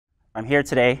I'm here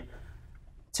today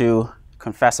to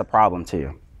confess a problem to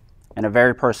you, and a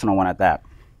very personal one at that.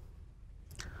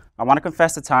 I want to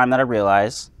confess the time that I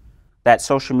realized that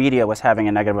social media was having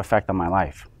a negative effect on my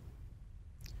life.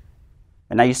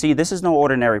 And now you see, this is no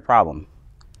ordinary problem.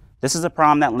 This is a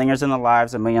problem that lingers in the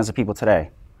lives of millions of people today,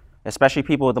 especially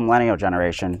people with the millennial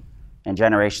generation and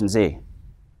Generation Z.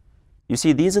 You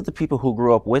see, these are the people who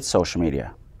grew up with social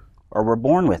media, or were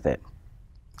born with it.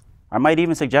 I might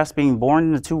even suggest being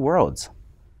born into two worlds,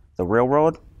 the real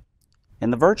world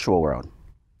and the virtual world.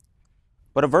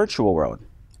 But a virtual world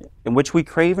in which we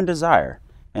crave and desire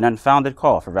an unfounded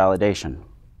call for validation.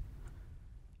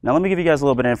 Now let me give you guys a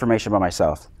little bit of information about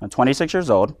myself. I'm 26 years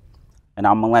old, and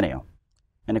I'm a millennial.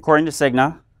 And according to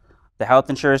Cigna, the Health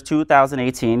Insurance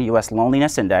 2018 U.S.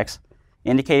 Loneliness Index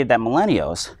indicated that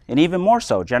millennials, and even more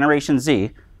so Generation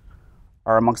Z,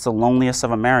 are amongst the loneliest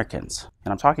of Americans.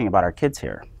 And I'm talking about our kids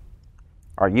here,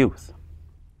 our youth,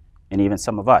 and even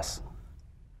some of us.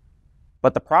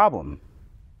 But the problem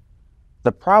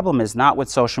is not with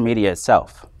social media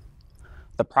itself.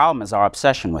 The problem is our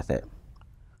obsession with it,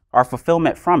 our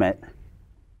fulfillment from it,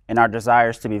 and our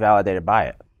desires to be validated by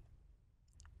it.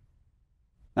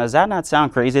 Now, does that not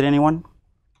sound crazy to anyone?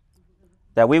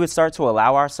 That we would start to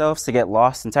allow ourselves to get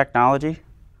lost in technology?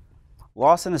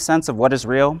 Lost in the sense of what is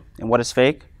real and what is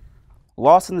fake?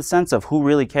 Lost in the sense of who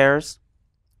really cares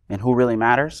and who really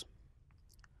matters?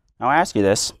 Now, I ask you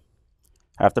this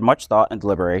after much thought and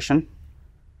deliberation.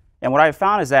 And what I've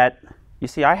found is that, you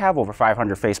see, I have over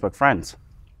 500 Facebook friends,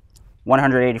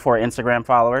 184 Instagram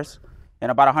followers,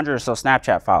 and about 100 or so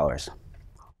Snapchat followers.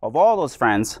 Of all those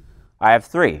friends, I have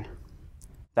 3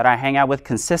 that I hang out with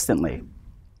consistently,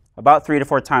 about 3 to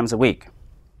 4 times a week.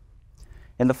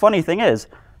 And the funny thing is,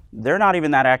 they're not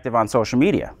even that active on social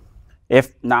media,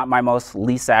 if not my most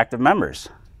least active members.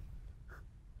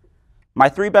 My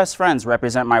 3 best friends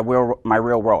represent my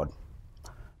real world.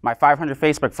 My 500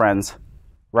 Facebook friends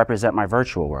represent my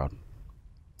virtual world.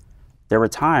 There were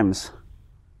times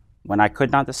when I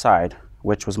could not decide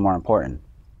which was more important.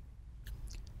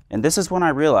 And this is when I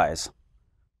realized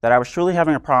that I was truly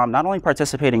having a problem not only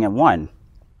participating in one,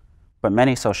 but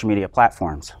many social media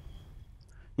platforms.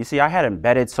 You see, I had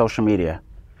embedded social media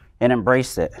and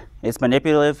embraced it, its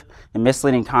manipulative and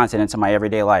misleading content into my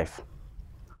everyday life.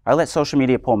 I let social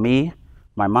media pull me,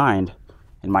 my mind,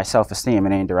 and my self-esteem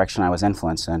in any direction I was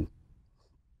influenced in.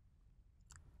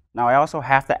 Now, I also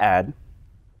have to add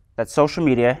that social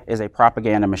media is a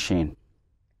propaganda machine,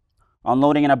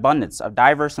 unloading an abundance of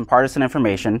diverse and partisan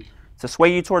information to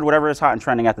sway you toward whatever is hot and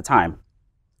trending at the time.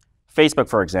 Facebook,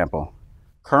 for example,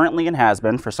 currently and has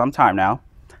been for some time now,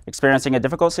 experiencing a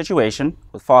difficult situation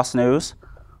with false news,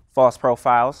 false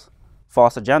profiles,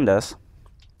 false agendas,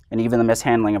 and even the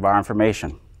mishandling of our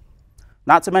information.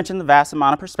 Not to mention the vast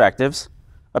amount of perspectives,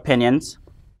 opinions,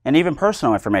 and even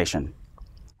personal information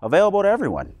available to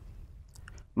everyone.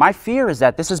 My fear is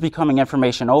that this is becoming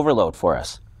information overload for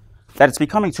us, that it's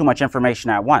becoming too much information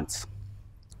at once.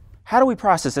 How do we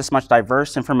process this much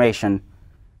diverse information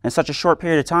in such a short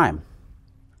period of time?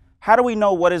 How do we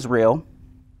know what is real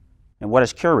and what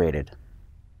is curated?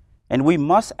 And we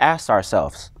must ask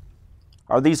ourselves,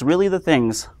 are these really the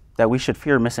things that we should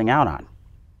fear missing out on?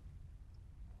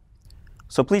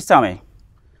 So please tell me,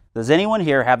 does anyone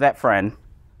here have that friend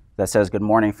that says, "Good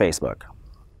morning, Facebook,"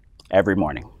 every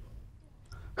morning?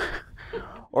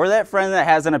 Or that friend that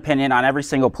has an opinion on every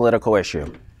single political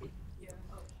issue?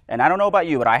 And I don't know about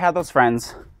you, but I had those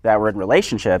friends that were in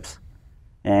relationships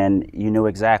and you knew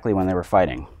exactly when they were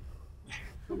fighting.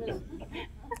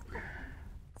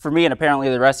 For me, and apparently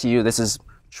the rest of you, this is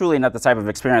truly not the type of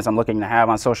experience I'm looking to have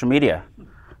on social media.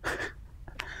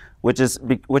 which is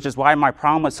why my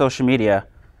problem with social media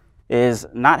is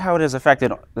not how it has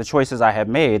affected the choices I have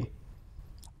made,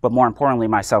 but more importantly,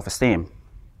 my self-esteem.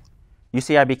 You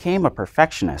see, I became a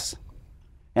perfectionist.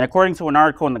 And according to an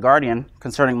article in The Guardian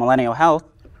concerning millennial health,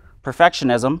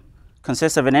 perfectionism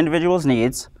consists of an individual's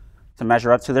needs to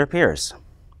measure up to their peers.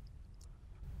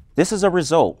 This is a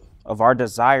result of our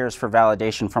desires for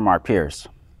validation from our peers.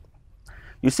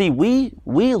 You see, we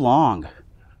long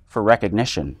for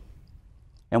recognition,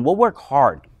 and we'll work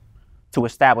hard to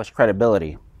establish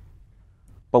credibility,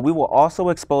 but we will also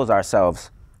expose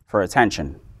ourselves for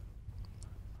attention.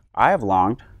 I have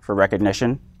longed for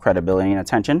recognition, credibility, and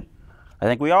attention. I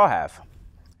think we all have.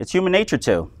 It's human nature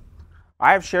to.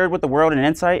 I have shared with the world an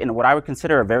insight into what I would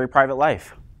consider a very private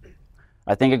life.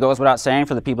 I think it goes without saying,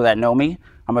 for the people that know me,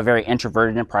 I'm a very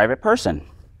introverted and private person.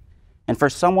 And for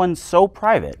someone so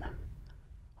private,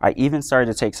 I even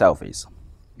started to take selfies.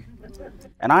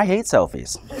 And I hate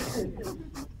selfies.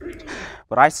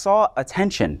 But I saw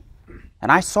attention,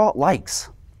 and I saw likes,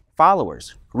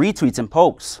 followers, retweets, and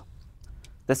posts.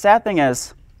 The sad thing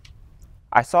is,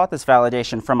 I sought this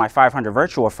validation from my 500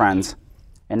 virtual friends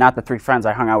and not the 3 friends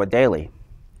I hung out with daily,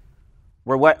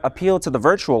 where what appealed to the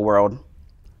virtual world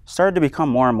started to become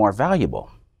more and more valuable.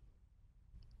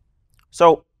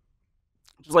 So,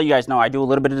 just to let you guys know, I do a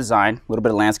little bit of design, a little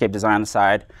bit of landscape design on the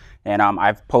side, and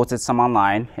I've posted some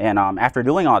online. And after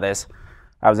doing all this,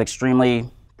 I was extremely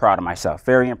proud of myself,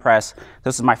 very impressed.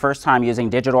 This is my first time using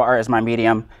digital art as my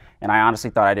medium, and I honestly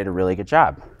thought I did a really good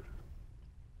job.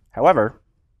 However,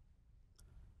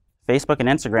 Facebook and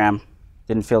Instagram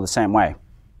didn't feel the same way,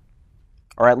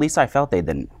 or at least I felt they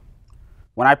didn't.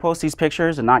 When I post these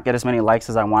pictures and not get as many likes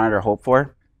as I wanted or hoped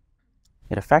for,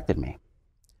 it affected me.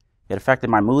 It affected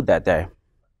my mood that day.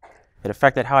 It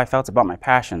affected how I felt about my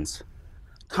passions,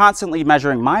 constantly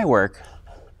measuring my work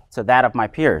to that of my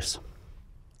peers.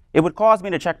 It would cause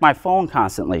me to check my phone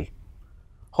constantly,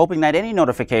 hoping that any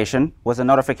notification was a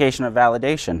notification of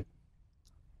validation.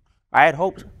 I had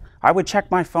hoped I would check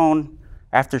my phone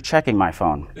after checking my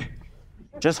phone,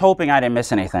 just hoping I didn't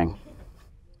miss anything.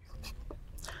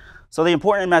 So the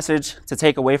important message to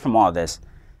take away from all of this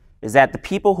is that the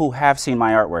people who have seen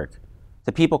my artwork,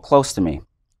 the people close to me,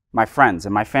 my friends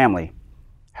and my family,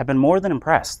 have been more than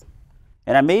impressed.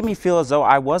 And it made me feel as though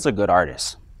I was a good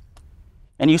artist.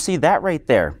 And you see, that right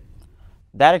there,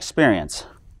 that experience,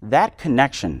 that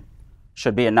connection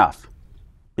should be enough,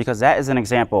 because that is an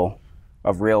example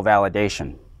of real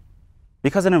validation.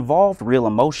 Because it involved real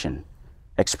emotion,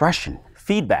 expression,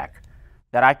 feedback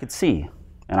that I could see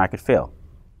and I could feel.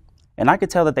 And I could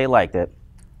tell that they liked it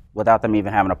without them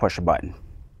even having to push a button.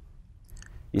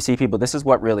 You see, people, this is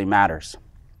what really matters.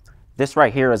 This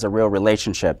right here is a real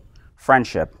relationship,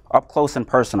 friendship, up close and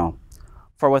personal.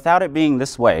 For without it being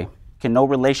this way, can no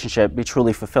relationship be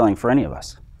truly fulfilling for any of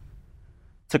us?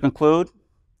 To conclude,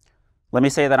 let me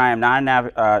say that I am not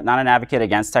an advocate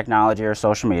against technology or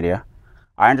social media.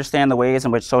 I understand the ways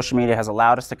in which social media has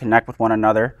allowed us to connect with one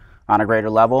another on a greater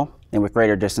level and with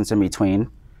greater distance in between.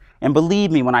 And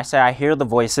believe me when I say I hear the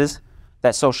voices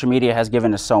that social media has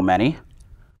given to so many,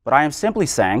 but I am simply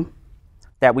saying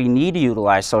that we need to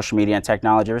utilize social media and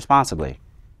technology responsibly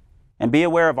and be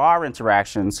aware of our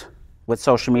interactions with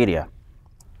social media.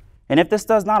 And if this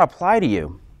does not apply to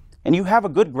you and you have a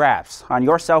good grasp on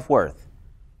your self-worth,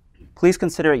 please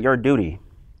consider it your duty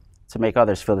to make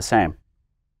others feel the same.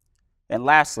 And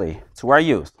lastly, to our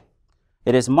youth,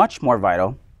 it is much more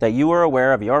vital that you are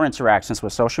aware of your interactions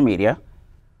with social media.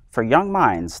 For young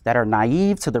minds that are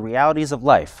naive to the realities of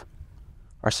life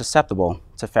are susceptible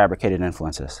to fabricated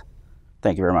influences.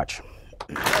 Thank you very much.